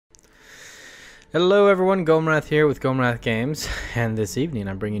Hello everyone, Gomirath here with Gomirath Games, and this evening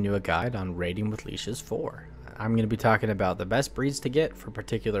I'm bringing you a guide on raiding with leashes 4. I'm going to be talking about the best breeds to get for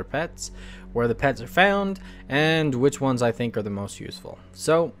particular pets, where the pets are found, and which ones I think are the most useful.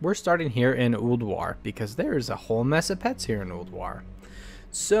 So we're starting here in Ulduar, because there's a whole mess of pets here in Ulduar.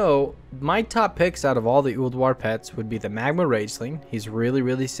 So my top picks out of all the Ulduar pets would be the Magma Rageling. He's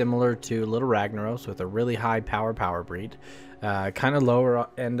really similar to Little Ragnaros with a really high power breed, kind of lower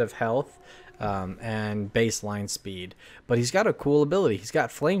end of health. And baseline speed, but he's got a cool ability. He's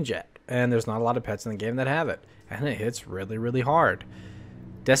got Flame Jet, and there's not a lot of pets in the game that have it, and it hits really hard.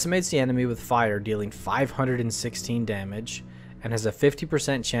 Decimates the enemy with fire, dealing 516 damage, and has a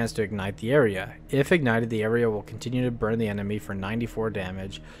 50% chance to ignite the area. If ignited, the area will continue to burn the enemy for 94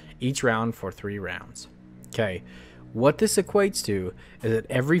 damage each round for 3 rounds. Okay, what this equates to is that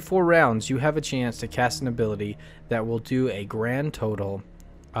every 4 rounds you have a chance to cast an ability that will do a grand total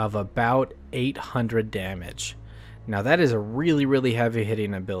of about 800 damage. Now that is a really heavy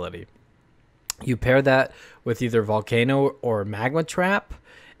hitting ability. You pair that with either Volcano or Magma Trap,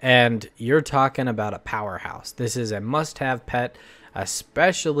 and you're talking about a powerhouse. This is a must-have pet,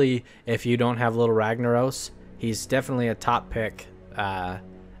 especially if you don't have Little Ragnaros. He's definitely a top pick, at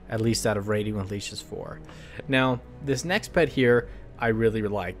least out of raiding with leashes 4. Now this next pet here I really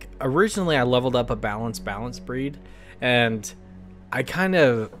like. Originally I leveled up a balanced breed, and I kind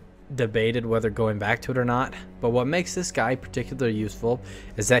of debated whether going back to it or not, but what makes this guy particularly useful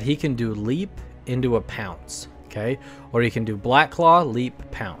is that he can do leap into a pounce, okay? Or he can do Black Claw, leap,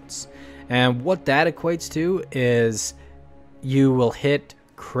 pounce. And what that equates to is you will hit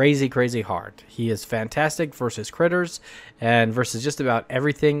crazy hard. He is fantastic versus critters and versus just about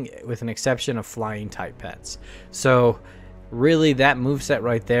everything with an exception of flying type pets. So really that moveset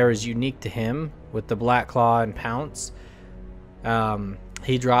right there is unique to him with the Black Claw and pounce.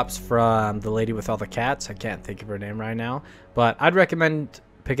 He drops from the lady with all the cats. I can't think of her name right now, but I'd recommend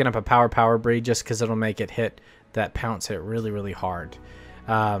picking up a power breed just because it'll make it hit that pounce hit really hard.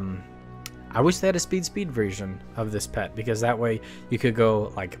 I wish they had a speed version of this pet, because that way you could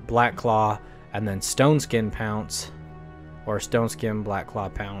go like Black Claw and then Stone Skin pounce, or Stone Skin Black Claw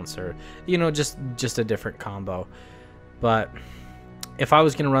pounce, or you know, just a different combo. But if I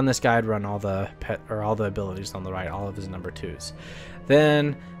was going to run this guy, I'd run all the abilities on the right, all of his number 2s.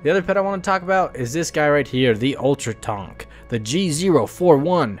 Then the other pet I want to talk about is this guy right here, the Ultra Tonk, the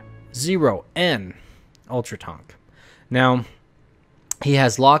G0410N Ultra Tonk. Now, he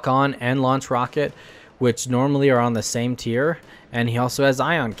has Lock On and Launch Rocket, which normally are on the same tier, and he also has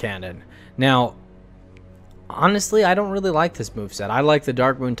Ion Cannon. Now, honestly, I don't really like this moveset. I like the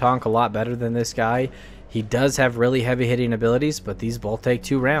Dark Moon Tonk a lot better than this guy. He does have really heavy hitting abilities, but these both take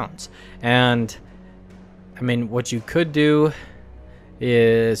 2 rounds. And I mean, what you could do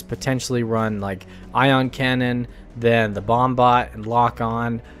is potentially run like Ion Cannon, then the Bomb Bot and Lock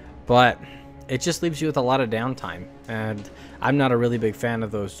On, but it just leaves you with a lot of downtime, and I'm not a really big fan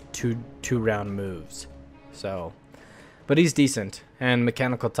of those two round moves. So, but he's decent, and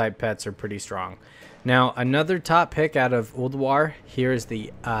mechanical type pets are pretty strong. Now another top pick out of Ulduar here is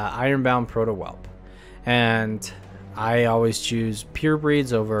the Ironbound Protowhelp. And I always choose pure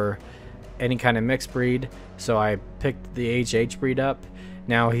breeds over any kind of mixed breed, so I picked the HH breed up.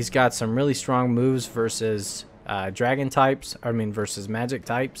 Now he's got some really strong moves versus dragon types, versus magic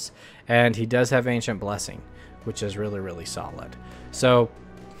types, and he does have Ancient Blessing, which is really solid. So,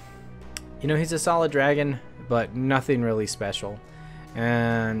 you know, he's a solid dragon, but nothing really special.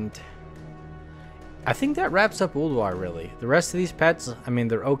 And I think that wraps up Ulduar really. The rest of these pets, I mean,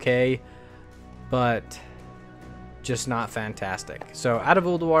 they're okay, but just not fantastic. So out of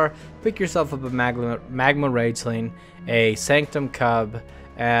Ulduar, pick yourself up a Magma Rageling, a Sanctum Cub,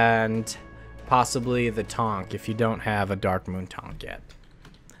 and possibly the Tonk if you don't have a Dark Moon Tonk yet.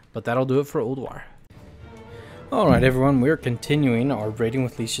 But that'll do it for Ulduar. Alright everyone, we're continuing our Raiding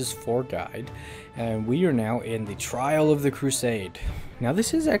with Leashes 4 guide, and we are now in the Trial of the Crusade. Now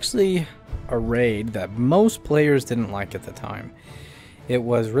this is actually a raid that most players didn't like at the time. It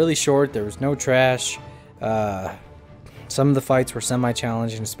was really short, there was no trash, some of the fights were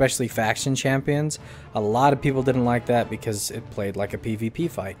semi-challenging, especially faction champions. A lot of people didn't like that because it played like a PvP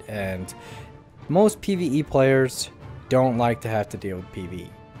fight, and most PvE players don't like to have to deal with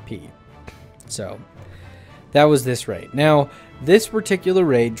PvP. So that was this raid. Now this particular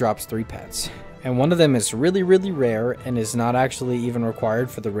raid drops 3 pets, and one of them is really rare and is not actually even required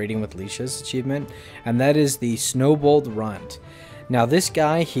for the Raiding with Leashes achievement, and that is the Snowballed Runt. Now this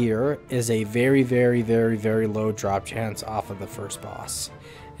guy here is a very low drop chance off of the first boss,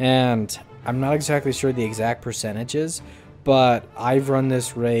 and I'm not exactly sure the exact percentages, but I've run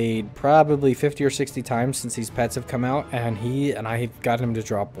this raid probably 50 or 60 times since these pets have come out, and I got him to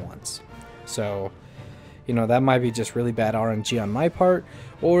drop once. So, you know, that might be just really bad RNG on my part,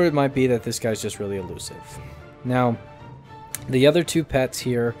 or it might be that this guy's just really elusive. Now, the other two pets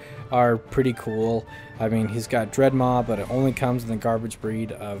here are pretty cool. I mean, he's got Dreadmaw, but it only comes in the garbage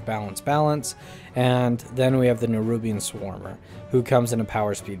breed of Balance. And then we have the Nerubian Swarmer, who comes in a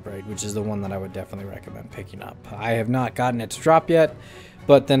power speed breed, which is the one that I would definitely recommend picking up. I have not gotten it to drop yet,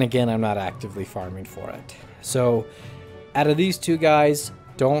 but then again, I'm not actively farming for it. So, out of these two guys,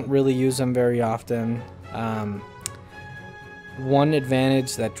 don't really use them very often. One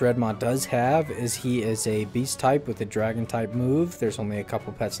advantage that Dreadmaw does have is he is a beast type with a dragon type move. There's only a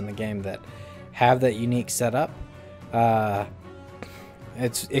couple pets in the game that have that unique setup.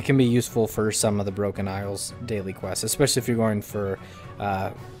 It can be useful for some of the Broken Isles daily quests, especially if you're going for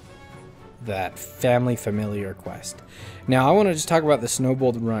that family familiar quest. Now I want to just talk about the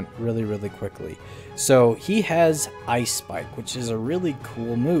Snowbolt Runt really quickly. So he has Ice Spike, which is a really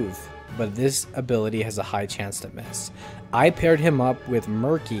cool move, but this ability has a high chance to miss. I paired him up with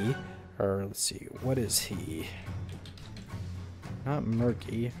Murky, or let's see, what is he? Not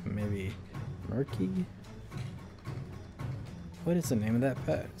Murky, maybe Murky? What is the name of that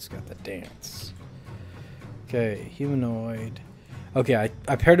pet? It's got the dance. Okay, humanoid. Okay,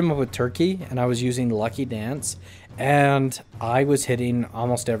 I paired him up with Turkey, and I was using Lucky Dance, and I was hitting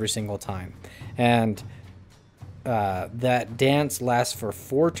almost every single time. And that dance lasts for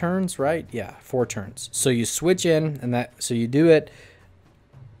 4 turns, right? Yeah, 4 turns. So you switch in, and so you do it,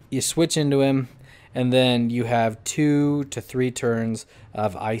 you switch into him, and then you have 2 to 3 turns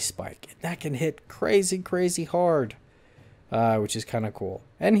of Ice Spike. And that can hit crazy hard, which is kind of cool.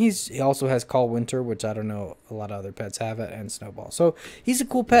 And he also has Call Winter, which I don't know, a lot of other pets have it, and Snowball. So he's a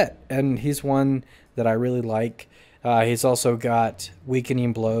cool pet, and he's one that I really like. He's also got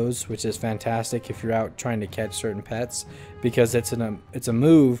Weakening Blows, which is fantastic if you're out trying to catch certain pets, because it's a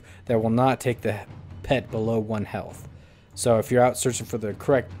move that will not take the pet below 1 health. So if you're out searching for the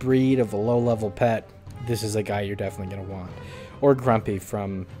correct breed of a low-level pet, this is a guy you're definitely going to want. Or Grumpy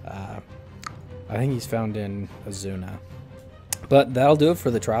from, I think he's found in Azuna. But that'll do it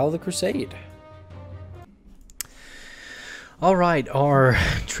for the Trial of the Crusade. Alright, our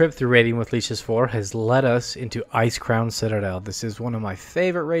trip through raiding with Leashes 4 has led us into Ice Crown Citadel. This is one of my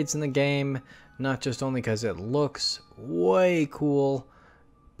favorite raids in the game, not just only because it looks way cool,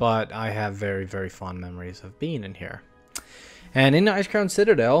 but I have very fond memories of being in here. And in Ice Crown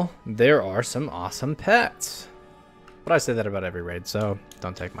Citadel, there are some awesome pets. But I say that about every raid, so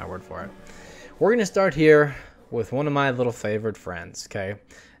don't take my word for it. We're going to start here with one of my little favorite friends, okay?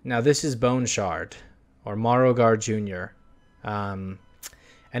 Now this is Bone Shard, or Marogar Jr., and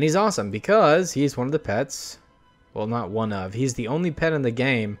he's awesome because he's one of the pets, well, not one of, he's the only pet in the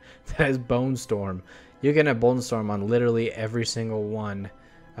game that has Bone Storm. You can have Bone Storm on literally every single one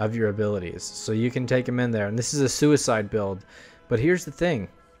of your abilities, so you can take him in there. And this is a suicide build, but here's the thing,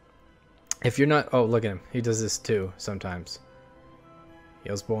 if you're not, oh, look at him, he does this too sometimes. He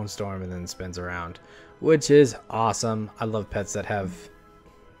has Bone Storm and then spins around, which is awesome. I love pets that have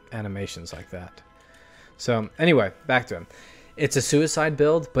animations like that. So anyway, back to him. It's a suicide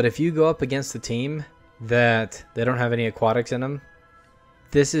build, but if you go up against the team that they don't have any aquatics in them,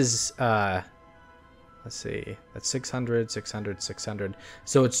 this is, let's see, that's 600, 600, 600.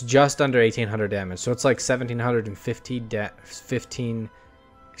 So it's just under 1800 damage. So it's like 750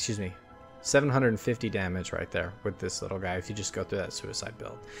 damage right there with this little guy if you just go through that suicide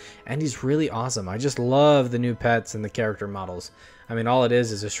build. And he's really awesome. I just love the new pets and the character models. I mean, all it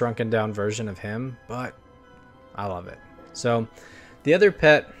is a shrunken down version of him, but I love it. So the other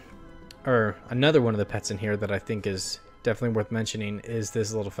pet, or another one of the pets in here that I think is definitely worth mentioning, is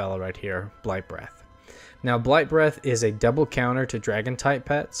this little fella right here, Blight Breath. Now Blight Breath is a double counter to dragon type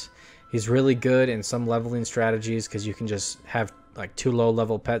pets. He's really good in some leveling strategies because you can just have like 2 low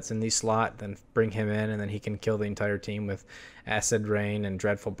level pets in the slot, then bring him in, and then he can kill the entire team with Acid Rain and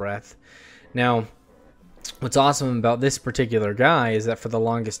Dreadful Breath. Now what's awesome about this particular guy is that for the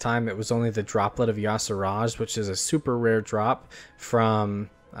longest time it was only the droplet of Yasiraj, which is a super rare drop from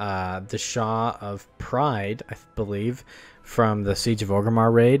the Shah of Pride, I believe, from the Siege of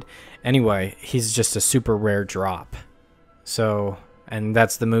Orgrimmar raid. Anyway, he's just a super rare drop. So, and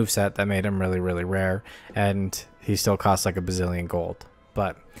that's the moveset that made him really rare, and he still costs like a bazillion gold.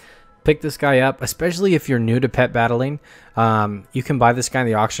 But pick this guy up, especially if you're new to pet battling. You can buy this guy in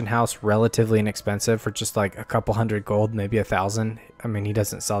the auction house relatively inexpensive for just like a couple hundred gold, maybe 1,000. I mean, he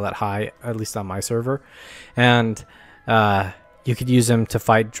doesn't sell that high, at least on my server. And you could use him to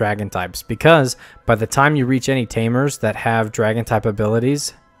fight dragon types, because by the time you reach any tamers that have dragon type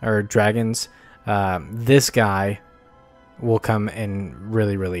abilities or dragons, this guy will come in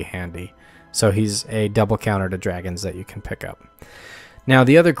really, really handy. So he's a double counter to dragons that you can pick up. Now,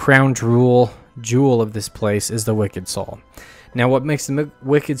 the other crown jewel of this place is the Wicked Soul. Now, what makes the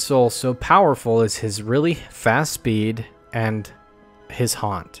Wicked Soul so powerful is his really fast speed and his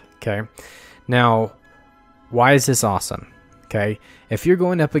haunt. Okay. Now, why is this awesome? Okay. If you're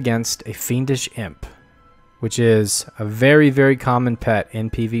going up against a Fiendish Imp, which is a very, very common pet in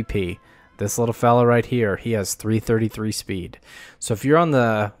PvP, this little fella right here, he has 333 speed. So if you're on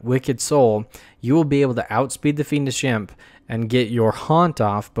the Wicked Soul, you will be able to outspeed the Fiendish Imp and get your haunt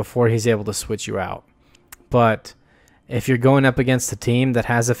off before he's able to switch you out. But if you're going up against a team that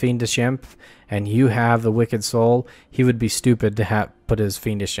has a Fiendish Imp and you have the Wicked Soul, he would be stupid to put his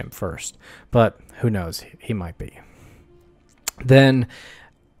Fiendish Imp first. But who knows? He might be. Then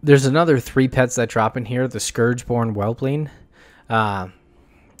there's another 3 pets that drop in here. The Scourgeborn Whelpling.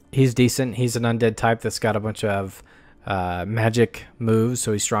 He's decent. He's an undead type that's got a bunch of magic moves,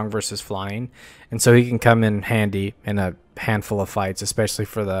 so he's strong versus flying. And so he can come in handy in a handful of fights, especially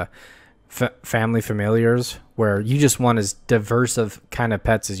for the family familiars, where you just want as diverse of kind of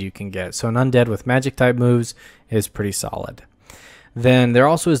pets as you can get. So an undead with magic type moves is pretty solid. Then there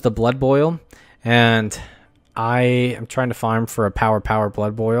also is the Blood Boil, and I am trying to farm for a power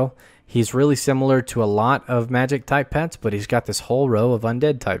Blood Boil. He's really similar to a lot of magic type pets, but he's got this whole row of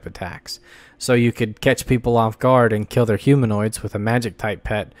undead type attacks. So you could catch people off guard and kill their humanoids with a magic type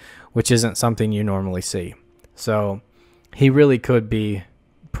pet, which isn't something you normally see. So he really could be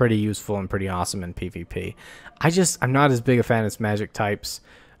pretty useful and pretty awesome in PvP. I'm not as big a fan as magic types.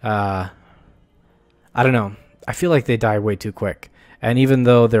 I don't know. I feel like they die way too quick. And even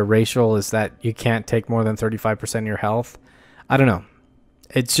though their racial is that you can't take more than 35% of your health, I don't know.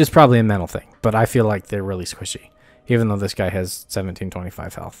 It's just probably a mental thing, but I feel like they're really squishy, even though this guy has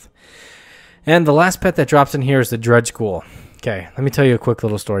 1725 health. And the last pet that drops in here is the Dredge Ghoul. Okay, let me tell you a quick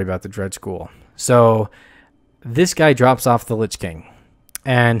little story about the Dredge Ghoul. So this guy drops off the Lich King,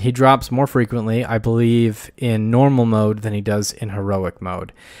 and he drops more frequently, I believe, in normal mode than he does in heroic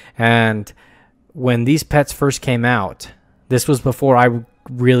mode. And when these pets first came out, this was before I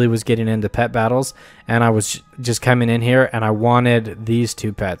really was getting into pet battles, and I was just coming in here and I wanted these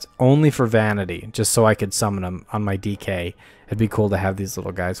 2 pets only for vanity, just so I could summon them on my DK. It'd be cool to have these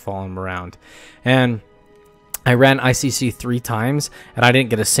little guys following around. And I ran ICC 3 times and I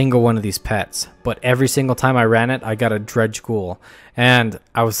didn't get a single one of these pets, but every single time I ran it, I got a Dredge Ghoul. And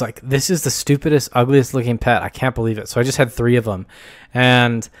I was like, this is the stupidest, ugliest looking pet. I can't believe it. So I just had 3 of them.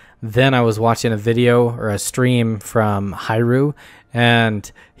 And then I was watching a video or a stream from Hiru,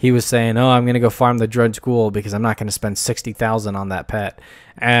 and he was saying, oh, I'm going to go farm the Dredge Ghoul because I'm not going to spend 60,000 on that pet.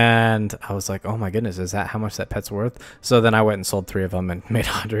 And I was like, oh my goodness, is that how much that pet's worth? So then I went and sold 3 of them and made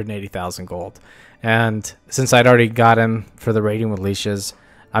 180,000 gold. And since I'd already got him for the raiding with leashes,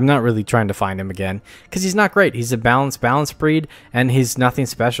 I'm not really trying to find him again because he's not great. He's a balanced breed, and he's nothing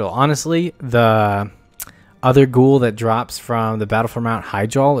special. Honestly, the other ghoul that drops from the Battle for Mount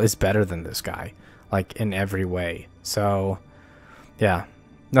Hyjal is better than this guy, like in every way. So yeah,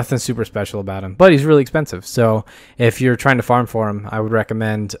 nothing super special about him, but he's really expensive. So if you're trying to farm for him, I would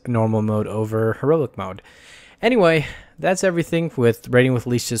recommend normal mode over heroic mode. Anyway, that's everything with Raiding with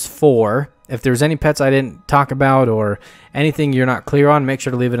Leashes 4. If there's any pets I didn't talk about or anything you're not clear on, make sure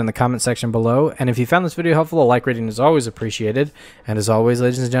to leave it in the comment section below. And if you found this video helpful, a like rating is always appreciated. And as always,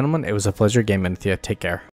 ladies and gentlemen, it was a pleasure gaming with you. Take care.